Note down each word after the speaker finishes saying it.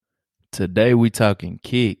Today we talking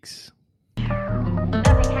kicks.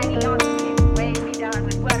 Nothing hanging on to you, weighing me down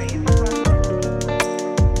with worry if you want.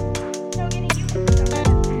 So getting used to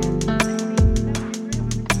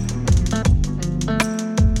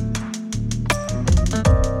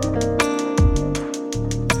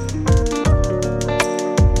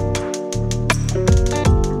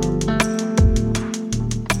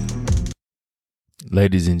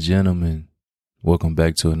Ladies and gentlemen, welcome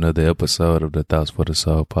back to another episode of the Thoughts for the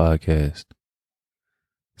Soul podcast.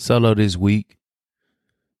 Solo this week,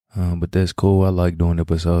 but that's cool. I like doing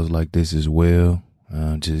episodes like this as well.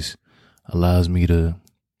 Just allows me to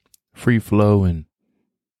free flow and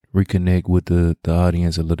reconnect with the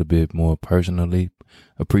audience a little bit more personally.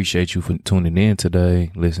 Appreciate you for tuning in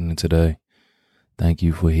today, listening today. Thank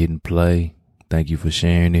you for hitting play. Thank you for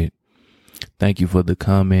sharing it. Thank you for the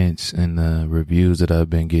comments and the reviews that I've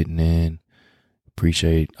been getting in.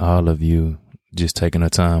 Appreciate all of you just taking the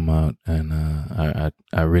time out. And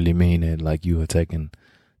I really mean it, like you are taking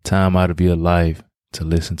time out of your life to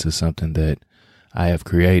listen to something that I have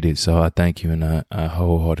created. So I thank you and I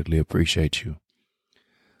wholeheartedly appreciate you.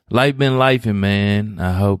 Life been lifing, man.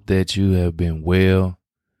 I hope that you have been well.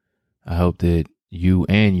 I hope that you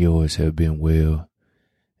and yours have been well.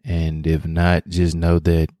 And if not, just know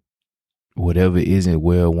that whatever isn't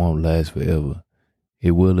well won't last forever.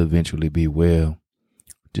 It will eventually be well.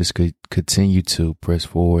 Just continue to press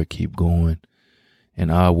forward, keep going, and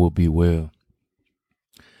all will be well.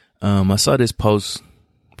 I saw this post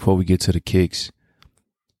before we get to the kicks.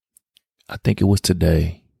 I think it was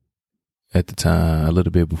today at the time, a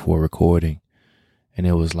little bit before recording. And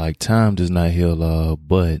it was like, time does not heal all,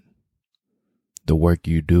 but the work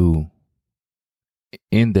you do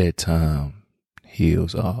in that time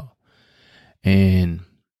heals all. And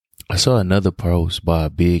I saw another post by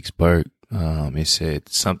Biggs Burke. It said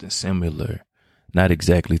something similar, not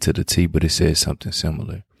exactly to the T, but it said something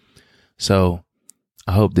similar. So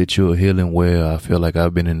I hope that you're healing well. I feel like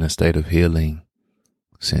I've been in a state of healing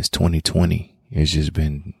since 2020. It's just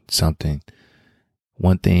been something,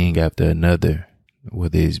 one thing after another,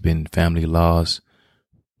 whether it's been family loss,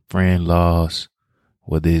 friend loss,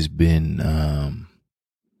 whether it's been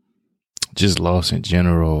just loss in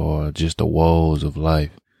general or just the woes of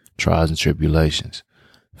life, trials and tribulations.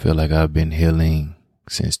 I feel like I've been healing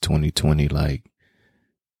since 2020, like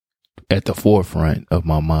at the forefront of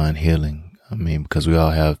my mind healing. I mean, because we all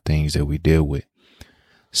have things that we deal with.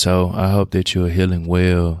 So I hope that you're healing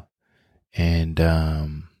well. And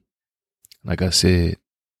like I said,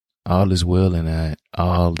 all is well and that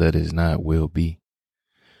all that is not will be.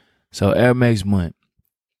 So Air Max month,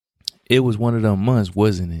 it was one of them months,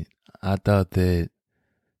 wasn't it? I thought that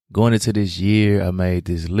going into this year, I made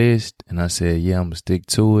this list and I said, yeah, I'm going to stick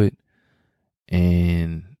to it.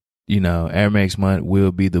 And, Air Max month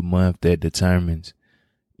will be the month that determines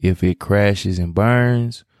if it crashes and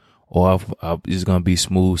burns or it's going to be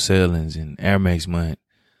smooth sailings. And Air Max month,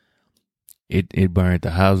 it burned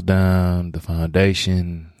the house down, the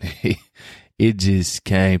foundation. It just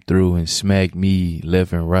came through and smacked me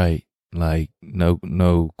left and right. Like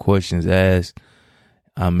no questions asked.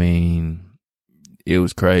 I mean, it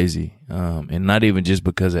was crazy. And not even just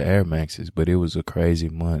because of Air Maxes, but it was a crazy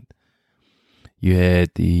month. You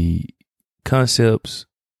had the Concepts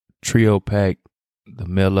trio pack, the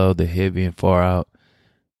mellow, the heavy, and far out.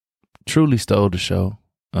 Truly stole the show.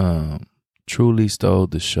 Truly stole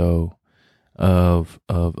the show of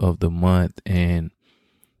the month. And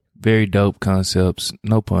very dope concepts,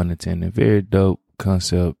 no pun intended, very dope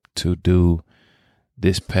concept to do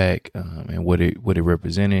this pack and what it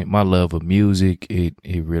represented. My love of music,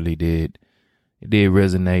 it really did. It did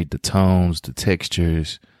resonate. The tones, the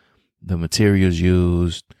textures, the materials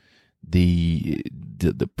used, the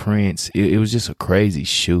prints. It was just a crazy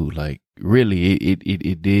shoe. Like really,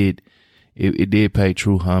 it did pay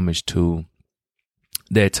true homage to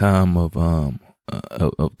that time of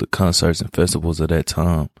the concerts and festivals of that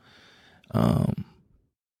time. I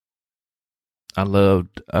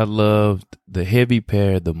loved the heavy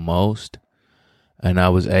pair the most, and I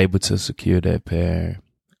was able to secure that pair.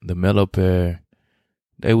 The mellow pair,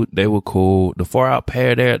 they were cool. The far out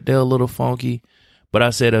pair, they're a little funky, but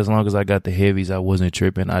I said as long as I got the heavies, I wasn't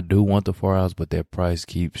tripping. I do want the far outs, but their price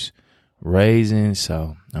keeps raising,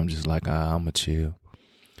 so I'm just like, I'ma chill.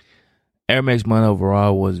 Air Max month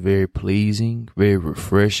overall was very pleasing, very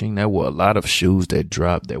refreshing. There were a lot of shoes that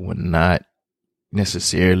dropped that were not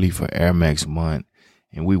necessarily for Air Max month,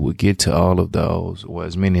 and we will get to all of those, or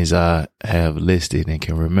as many as I have listed and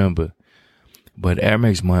can remember. But Air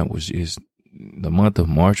Max month was just, the month of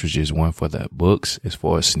March was just one for the books as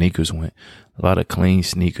far as sneakers went. A lot of clean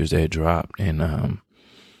sneakers that dropped, and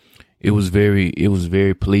it was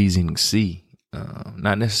very pleasing to see.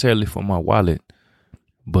 Not necessarily for my wallet,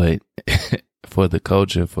 but for the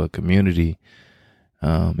culture, for community.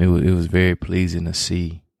 It was very pleasing to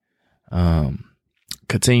see.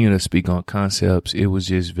 Continuing to speak on concepts, it was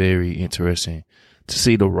just very interesting to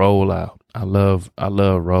see the rollout. I love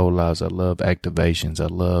rollouts. I love activations. I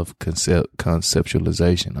love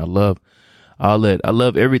conceptualization. I love all that. I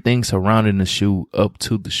love everything surrounding the shoe up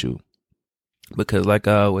to the shoe. Because like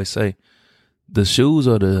I always say, the shoes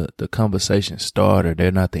are the conversation starter.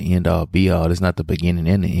 They're not the end all be all. It's not the beginning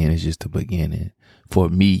and the end. It's just the beginning for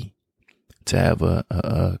me to have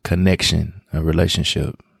a connection, a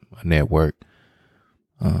relationship, a network,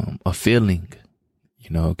 a feeling.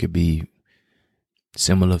 You know, it could be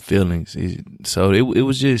similar feelings. So it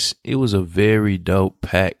was a very dope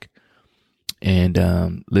pack.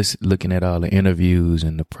 And looking at all the interviews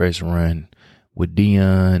and the press run with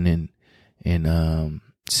Dion and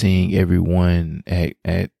seeing everyone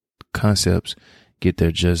at Concepts get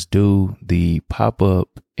their just due. The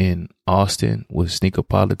pop-up in Austin with Sneaker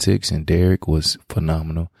Politics and Derek was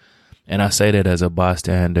phenomenal. And I say that as a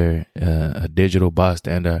bystander, a digital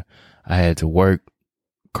bystander. I had to work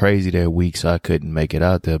crazy that week, so I couldn't make it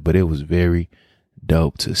out there, but it was very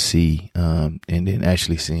dope to see. And then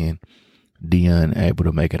actually seeing Dion able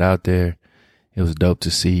to make it out there, it was dope to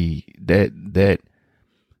see that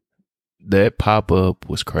pop-up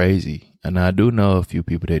was crazy. And I do know a few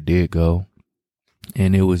people that did go,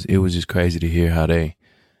 and it was just crazy to hear how they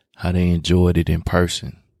enjoyed it in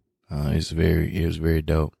person. It was very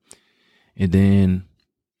dope. And then,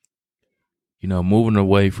 you know, moving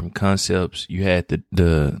away from Concepts, you had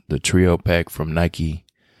the trio pack from Nike.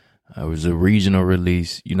 It was a regional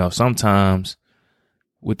release. You know, sometimes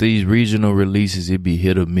with these regional releases, it'd be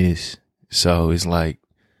hit or miss. So it's like,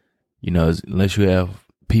 you know, unless you have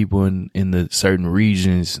people in the certain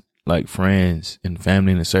regions, like friends and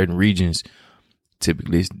family in the certain regions,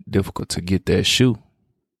 typically it's difficult to get that shoe.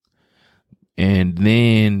 And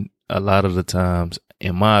then a lot of the times,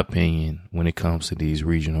 in my opinion, when it comes to these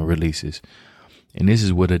regional releases, and this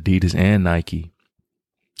is with Adidas and Nike,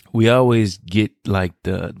 we always get like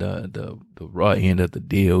the raw end of the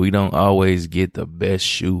deal. We don't always get the best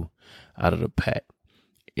shoe out of the pack.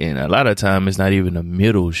 And a lot of time it's not even a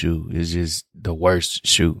middle shoe. It's just the worst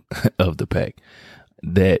shoe of the pack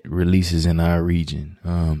that releases in our region.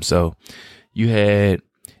 So you had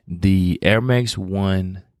the Air Max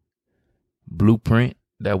 1 Blueprint.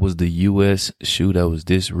 That was the U.S. shoe. That was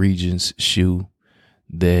this region's shoe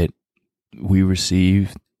that we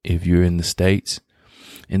received if you're in the States.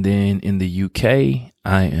 And then in the UK,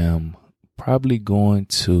 I am probably going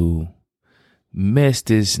to mess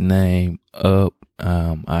this name up.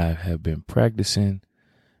 I have been practicing,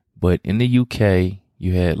 but in the UK,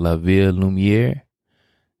 you had La Ville Lumiere,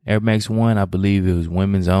 Air Max 1. I believe it was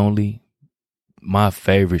women's only. My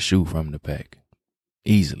favorite shoe from the pack.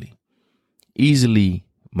 Easily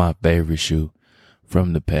my favorite shoe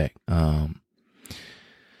from the pack.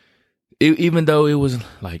 Even though it was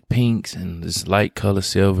like pinks and this light color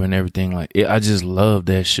silver and everything like it, I just love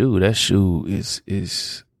that shoe. That shoe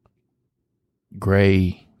is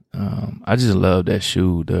gray. I just love that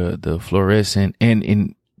shoe. The fluorescent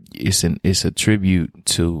and it's a tribute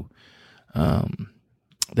to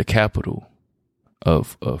the capital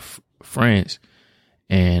of France,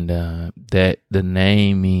 and that the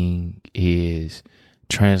naming is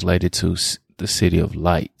translated to the City of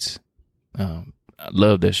Lights. I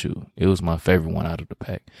love that shoe. It was my favorite one out of the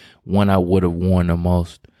pack. One I would have worn the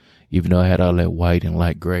most, even though I had all that white and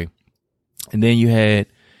light gray. And then you had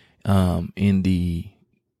in the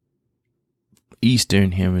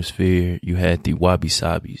Eastern Hemisphere, you had the Wabi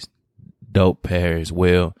Sabis. Dope pair as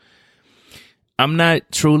well. I'm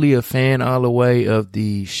not truly a fan all the way of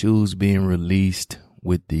the shoes being released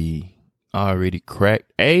with the already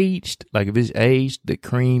cracked, aged. Like if it's aged, the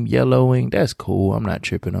cream yellowing, that's cool. I'm not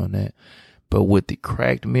tripping on that. But with the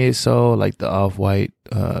cracked midsole, like the Off-White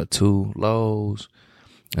 2 lows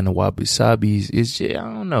and the Wabi Sabis, it's just, I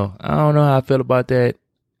don't know how I feel about that.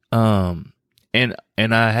 And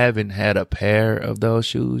I haven't had a pair of those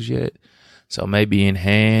shoes yet, so maybe in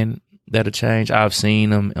hand that'll change. I've seen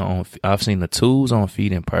the tools on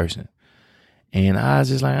feet in person, and I was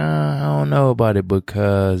just like, I don't know about it,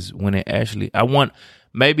 because when it actually,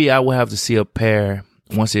 maybe I will have to see a pair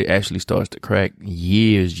once it actually starts to crack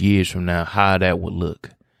years from now, how that would look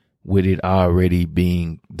with it already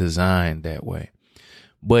being designed that way.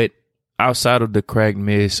 But outside of the cracked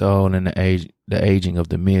midsole and the aging of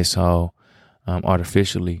the midsole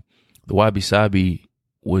artificially, the Wabi Sabi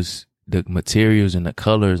was, the materials and the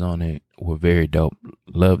colors on it were very dope.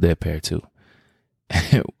 Love that pair too.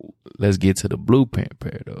 let's get to the blueprint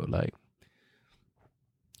pair though. Like,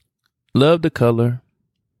 love the color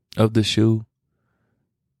of the shoe.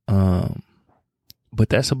 But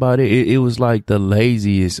that's about it. It was like the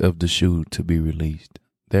laziest of the shoe to be released.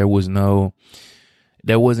 There wasn't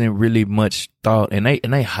really much thought, and they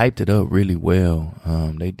hyped it up really well.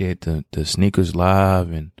 They did the sneakers live,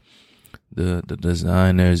 and the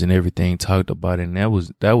designers and everything talked about it, and that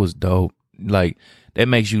was dope. Like, that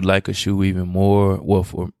makes you like a shoe even more. Well,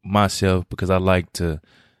 for myself, because I like to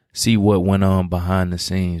see what went on behind the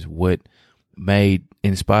scenes, what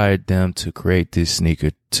inspired them to create this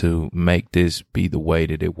sneaker, to make this be the way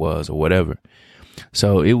that it was, or whatever.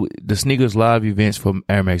 So the sneakers live events from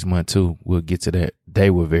Air Max Month 2, we'll get to that. They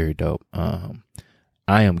were very dope.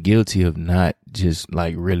 I am guilty of not just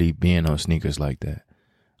like really being on sneakers like that.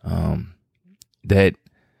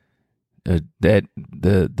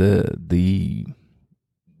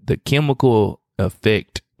 The chemical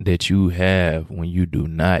effect that you have when you do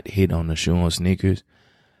not hit on the shoe on sneakers,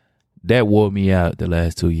 that wore me out the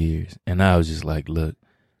last 2 years. And I was just like, look,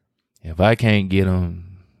 if I can't get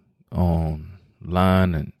them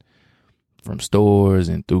online and from stores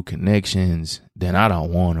and through connections, then I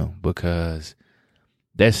don't want them, because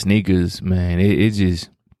that sneakers, man, it just,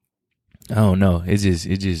 I don't know. It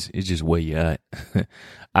just where you at.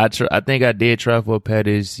 I think I did try for a pair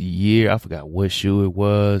this year. I forgot what shoe it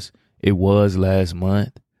was. It was last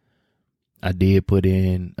month. I did put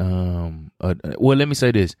in, well, let me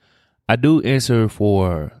say this. I do answer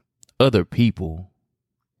for other people,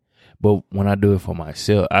 but when I do it for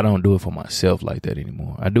myself, I don't do it for myself like that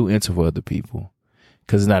anymore. I do answer for other people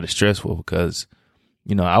because it's not as stressful, because,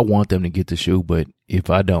 you know, I want them to get the shoe, but if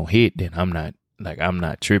I don't hit, then I'm not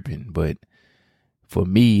tripping. But for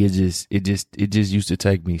me, it just used to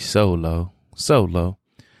take me so low. So,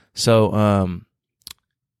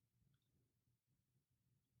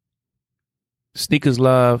 Sneakers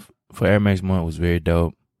Live for Air Max Month was very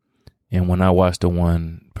dope. And when I watched the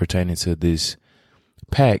one pertaining to this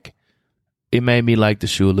pack, it made me like the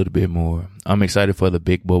shoe a little bit more. I'm excited for the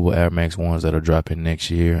Big Bubble Air Max 1s that are dropping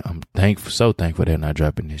next year. I'm so thankful they're not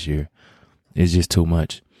dropping this year. It's just too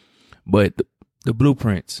much. But the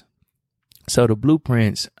blueprints. So the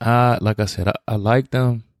blueprints, like I said, I like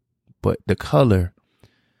them, but the color.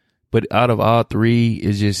 But out of all three,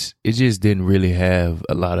 it just didn't really have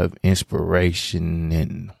a lot of inspiration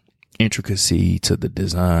and intricacy to the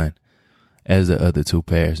design as the other two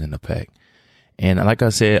pairs in the pack. And like I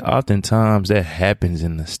said, oftentimes that happens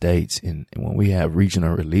in the States, and when we have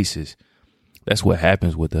regional releases, that's what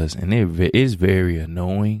happens with us, and it is very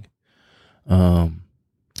annoying.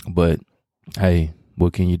 But hey,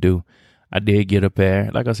 what can you do? I did get a pair.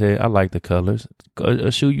 Like I said, I like the colors. A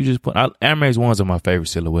shoe you just put. Air Max 1s are my favorite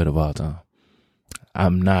silhouette of all time.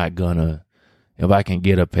 If I can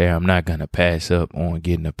get a pair, I'm not gonna pass up on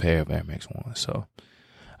getting a pair of Air Max 1s. So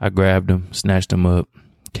I grabbed them, snatched them up,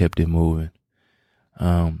 kept it moving.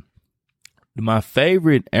 My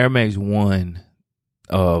favorite Air Max 1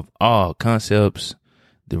 of all concepts,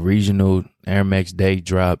 the regional Air Max Day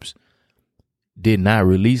drops, did not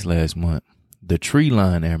release last month. The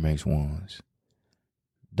Treeline Air Max 1s.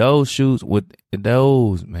 Those shoes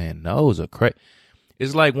those are crazy.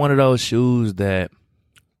 It's like one of those shoes that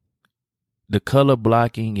the color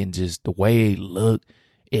blocking and just the way it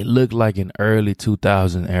looked like an early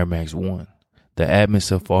 2000 Air Max 1. The Admin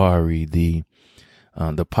Safari, the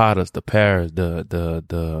Pottas, the Paras,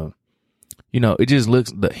 the it just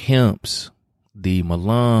looks, the Hemps, the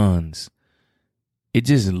Milans. It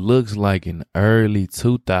just looks like an early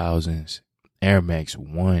 2000s Air Max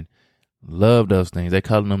 1. Love those things. They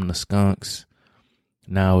calling them the Skunks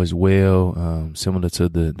now as well, similar to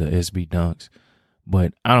the SB Dunks.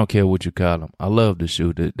 But I don't care what you call them. I love the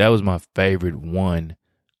shoe. That was my favorite one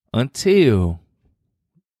until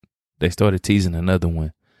they started teasing another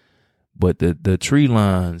one. But the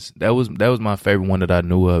Treelines, that was my favorite one that I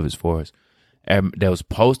knew of, as far as that was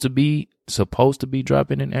supposed to be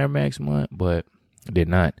dropping in Air Max Month, but did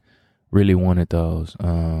not. Really wanted those.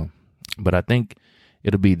 But I think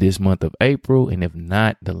it'll be this month of April, and if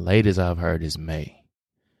not, the latest I've heard is May.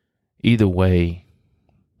 Either way,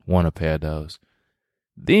 want a pair of those.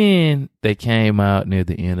 Then they came out near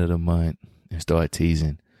the end of the month and started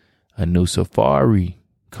teasing a new Safari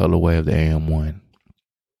colorway of the AM1.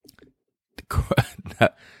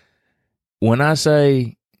 When I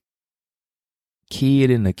say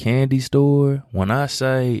kid in the candy store, when I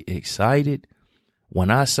say excited,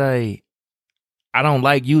 when I say I don't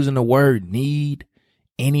like using the word need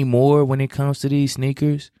anymore when it comes to these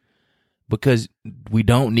sneakers, because we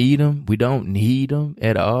don't need them. We don't need them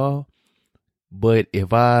at all. But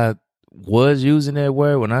if I was using that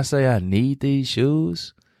word, when I say I need these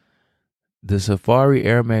shoes, the Safari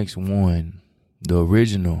Air Max 1, the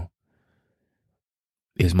original,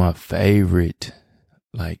 is my favorite.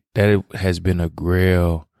 Like, that has been a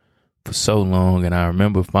grail for so long. And I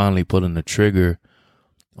remember finally pulling the trigger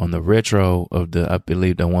on the retro of I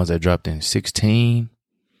believe the ones that dropped in 16.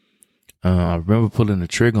 I remember pulling the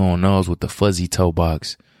trigger on those with the fuzzy toe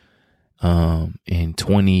box in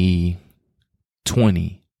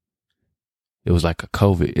 2020. It was like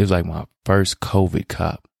it was like my first COVID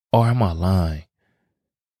cop. Or am I lying?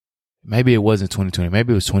 Maybe it wasn't 2020.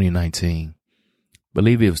 Maybe it was 2019.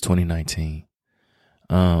 Believe it was 2019.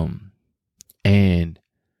 And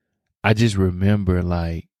I just remember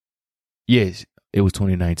like, yes, it was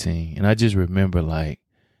 2019. And I just remember like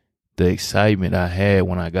the excitement I had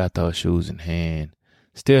when I got those shoes in hand.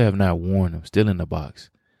 Still have not worn them. Still in the box.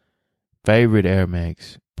 Favorite Air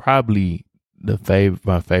Max. Probably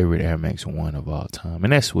my favorite Air Max 1 of all time.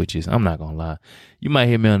 And that switches. I'm not going to lie. You might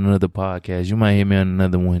hear me on another podcast. You might hear me on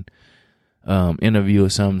another one. Interview or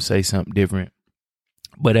something. Say something different.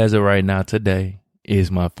 But as of right now, today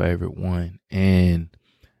is my favorite one. And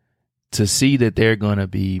to see that they're going to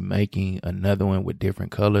be making another one with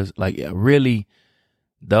different colors. Like really,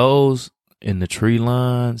 those in the tree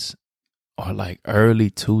lines are like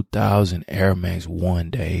early 2000 Air Max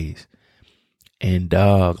 1 days. And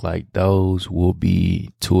dog, like those will be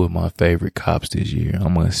two of my favorite cops this year.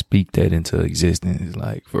 I'm going to speak that into existence.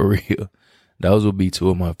 Like for real. Those will be two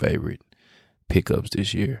of my favorite pickups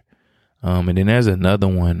this year. And then there's another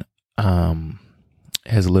one,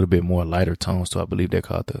 has a little bit more lighter tones. So I believe they're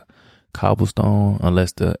called the Cobblestone,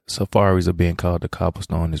 unless the Safaris are being called the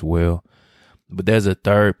Cobblestone as well. But there's a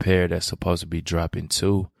third pair that's supposed to be dropping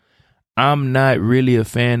too. I'm not really a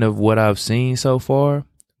fan of what I've seen so far.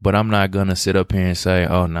 But I'm not going to sit up here and say,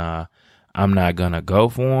 oh, nah, I'm not going to go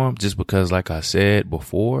for them. Just because, like I said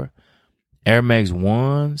before, Air Max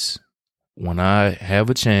 1s, when I have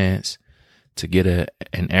a chance to get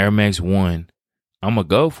an Air Max 1, I'm going to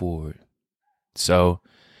go for it. So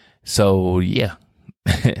yeah.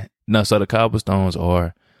 No, so the Cobblestones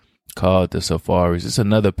are called the Safaris. It's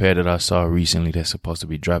another pair that I saw recently that's supposed to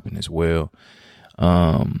be dropping as well.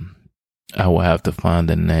 I will have to find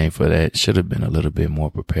the name for that. Should have been a little bit more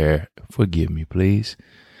prepared. Forgive me, please.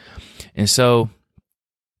 And so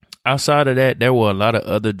outside of that, there were a lot of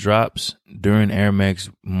other drops during Air Max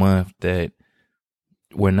month that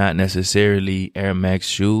were not necessarily Air Max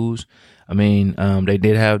shoes. I mean, they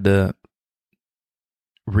did have the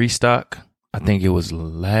restock. I think it was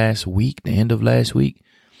last week, the end of last week,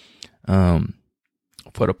 for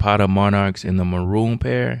the Prada Monarchs in the maroon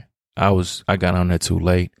pair. I got on there too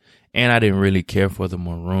late. And I didn't really care for the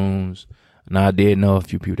maroons. Now, I did know a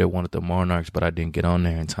few people that wanted the Monarchs, but I didn't get on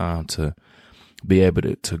there in time to be able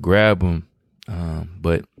to grab them.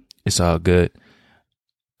 But it's all good.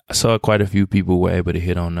 I saw quite a few people were able to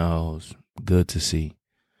hit on those. Good to see.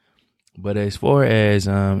 But as far as,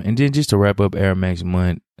 and then just to wrap up Air Max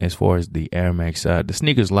month, as far as the Air Max side, the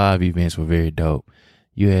Sneakers Live events were very dope.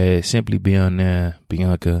 You had Simply Be on there,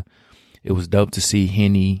 Bianca. It was dope to see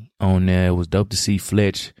Henny on there. It was dope to see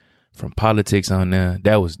Fletch from Politics on there.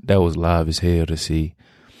 That was live as hell to see.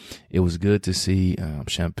 It was good to see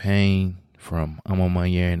Champagne from I'm on My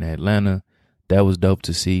Year in Atlanta. That was dope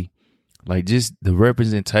to see. Like just the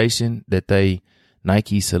representation that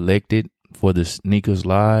Nike selected for the Sneakers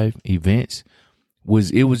Live events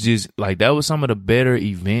was just like, that was some of the better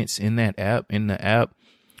events in the app,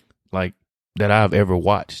 like that I've ever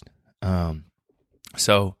watched.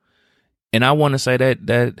 So, and I want to say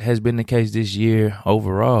that has been the case this year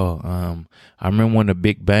overall. I remember when the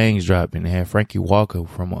Big Bangs dropped and they had Frankie Walker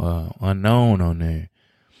from Unknown on there.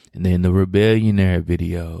 And then the Rebellionaire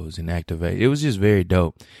videos and Activate. It was just very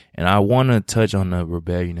dope. And I want to touch on the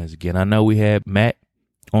Rebellionaires again. I know we had Matt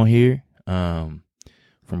on here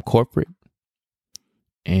from Corporate.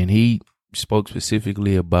 And he spoke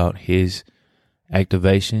specifically about his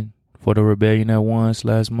activation for the Rebellionaire ones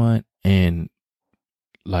last month. And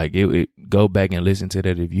like it go back and listen to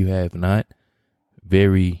that if you have not.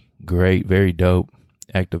 Very great, very dope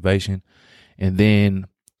activation. And then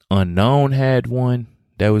Unknown had one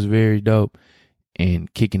that was very dope.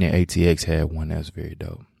 And Kicking It ATX had one that was very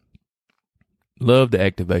dope. Love the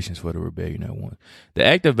activations for the Rebellionaire one. The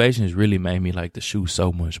activations really made me like the shoe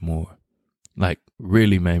so much more. Like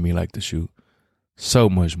really made me like the shoe so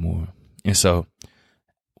much more. And so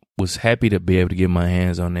was happy to be able to get my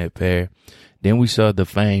hands on that pair. Then we saw the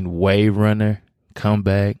famed Wave Runner come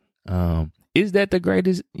back. Is that the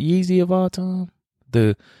greatest Yeezy of all time?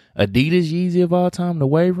 The Adidas Yeezy of all time, the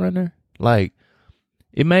Wave Runner? Like,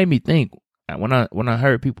 it made me think. when I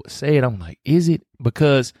heard people say it, I'm like, is it?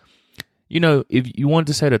 Because, if you wanted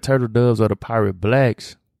to say the Turtle Doves or the Pirate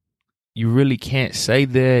Blacks, you really can't say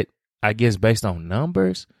that, I guess, based on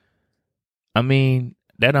numbers. I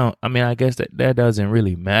guess that doesn't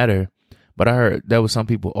really matter. But I heard that was some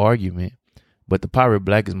people's argument. But the Pirate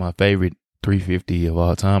Black is my favorite 350 of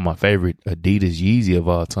all time. My favorite Adidas Yeezy of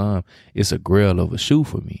all time. It's a grail of a shoe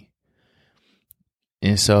for me.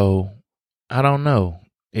 And so, I don't know.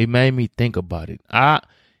 It made me think about it.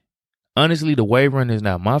 Honestly, the Wave Runner is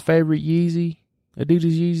not my favorite Yeezy,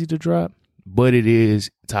 Adidas Yeezy to drop, but it is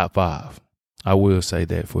top 5. I will say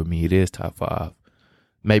that for me. It is top 5,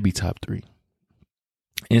 maybe top 3.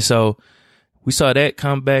 And so we saw that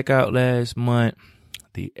come back out last month.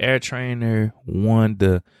 The Air Trainer won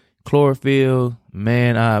the Chlorophyll.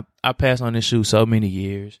 Man, I passed on this shoe so many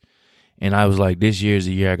years. And I was like, this year's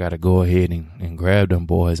the year I got to go ahead and grab them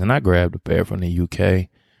boys. And I grabbed a pair from the UK.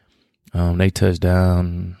 They touched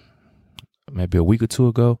down maybe a week or two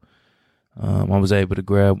ago. I was able to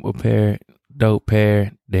grab a dope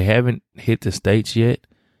pair. They haven't hit the States yet,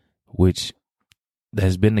 which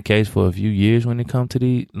has been the case for a few years when it comes to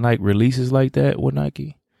the releases like that with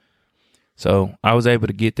Nike. So I was able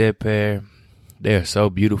to get that pair. They're so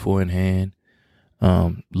beautiful in hand.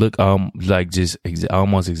 Look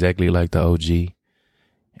almost exactly like the OG.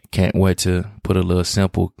 Can't wait to put a little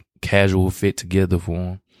simple casual fit together for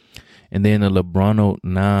them. And then the LeBron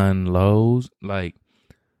 9 lows, the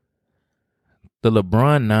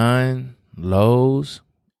LeBron 9 lows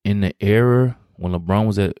in the era when LeBron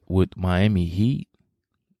was with Miami Heat,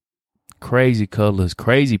 crazy colors,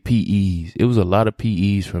 crazy PEs. It was a lot of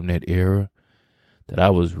PEs from that era that I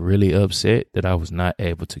was really upset that I was not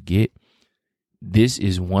able to get. This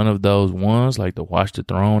is one of those ones like the Watch the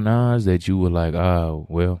Throne 9s that you were like, oh,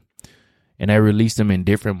 well. And they released them in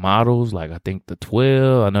different models. Like I think the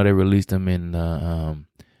 12, I know they released them in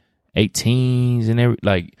 18s and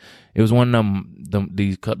it was one of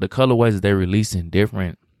the colorways that they released in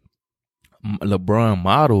different LeBron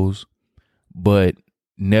models, but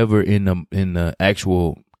never in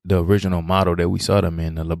the original model that we saw them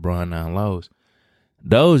in, the LeBron 9 lows.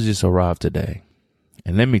 Those just arrived today.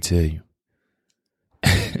 And let me tell you,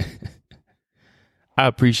 I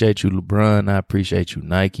appreciate you, LeBron. I appreciate you,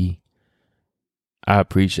 Nike. I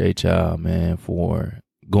appreciate y'all, man, for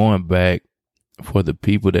going back for the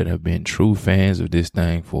people that have been true fans of this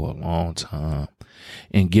thing for a long time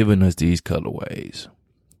and giving us these colorways.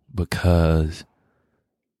 Because,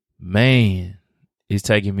 man, it's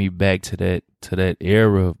taking me back to that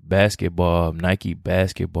era of basketball, Nike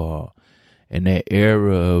basketball, and that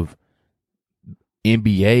era of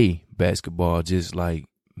NBA basketball. Just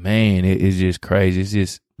man, it's just crazy. It's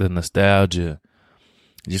just the nostalgia,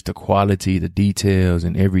 just the quality, the details,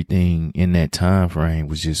 and everything in that time frame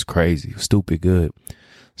was just crazy, stupid good.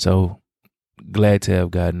 So glad to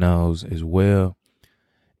have gotten those as well.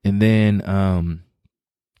 And then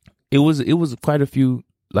it was quite a few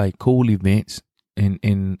cool events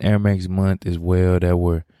in Air Max month as well that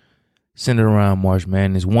were centered around March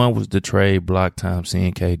Madness. One was the trade block time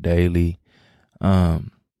CNK Daily.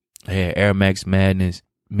 They had Air Max Madness.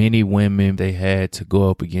 Many women, they had to go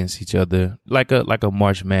up against each other like a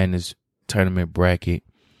March Madness tournament bracket.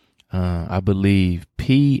 I believe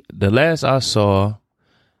the last I saw,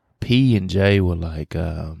 P and J were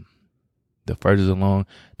the furthest along.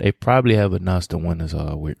 They probably have announced the winners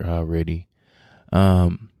already.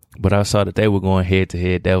 But I saw that they were going head to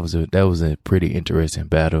head. That was a pretty interesting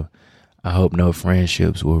battle. I hope no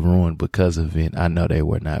friendships were ruined because of it. I know they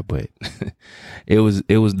were not, but it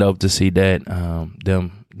was dope to see that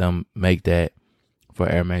them make that for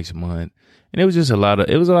Air Max month. And it was just a lot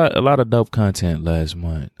of dope content last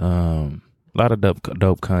month. A lot of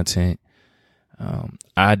dope content.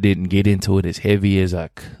 I didn't get into it as heavy as I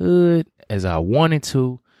could, as I wanted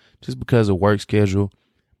to, just because of work schedule.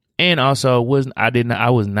 And also I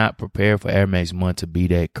was not prepared for Air Max month to be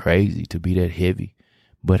that crazy, to be that heavy.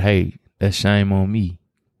 But hey, that's shame on me.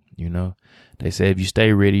 They say if you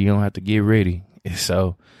stay ready, you don't have to get ready. And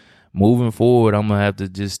so moving forward, I'm going to have to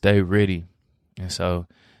just stay ready. And so,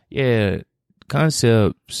 yeah,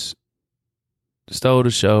 concepts stole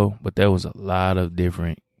the show, but there was a lot of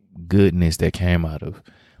different goodness that came out of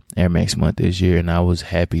Air Max month this year. And I was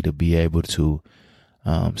happy to be able to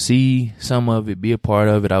see some of it, be a part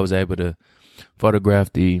of it. I was able to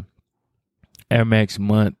photograph the Air Max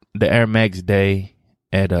month, the Air Max day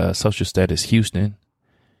at Social Status Houston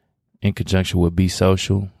in conjunction with Be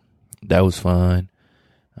Social. That was fun.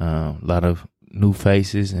 A lot of new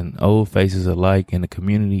faces and old faces alike in the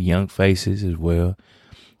community, young faces as well.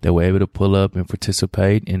 that were able to pull up and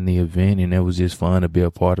participate in the event. And it was just fun to be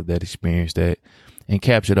a part of that experience and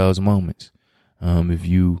capture those moments. If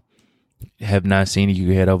you have not seen it, you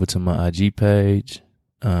can head over to my IG page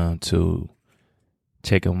to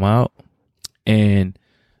check them out. And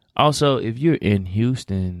also, if you're in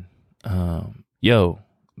Houston,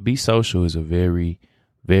 Be Social is a very,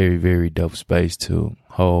 very, very dope space to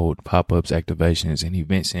hold pop-ups, activations, and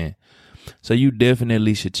events in. So you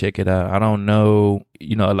definitely should check it out. I don't know,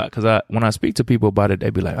 a lot, because when I speak to people about it,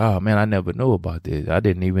 they be like, oh man, I never knew about this. I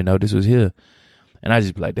didn't even know this was here. And I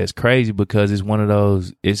just be like, that's crazy, because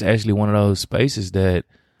it's actually one of those spaces that,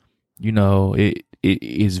 it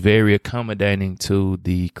is very accommodating to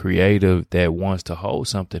the creative that wants to hold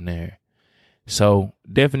something there. So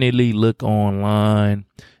definitely look online,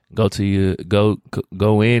 go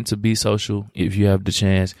into Be Social if you have the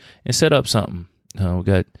chance, and set up something. We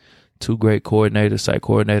got 2 great site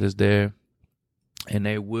coordinators there, and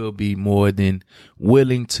they will be more than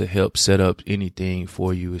willing to help set up anything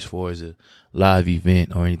for you as far as a live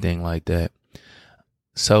event or anything like that.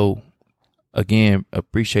 So again,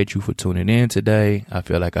 appreciate you for tuning in today. I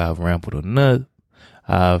feel like I've rambled enough.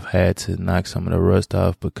 I've had to knock some of the rust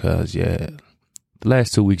off because the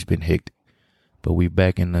last 2 weeks been hectic, but we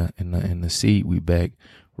back in the seat. We back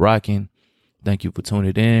rocking. Thank you for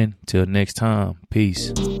tuning in. Till next time.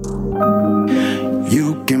 Peace.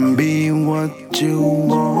 You can be what you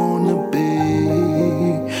wanna be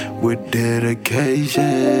with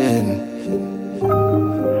dedication.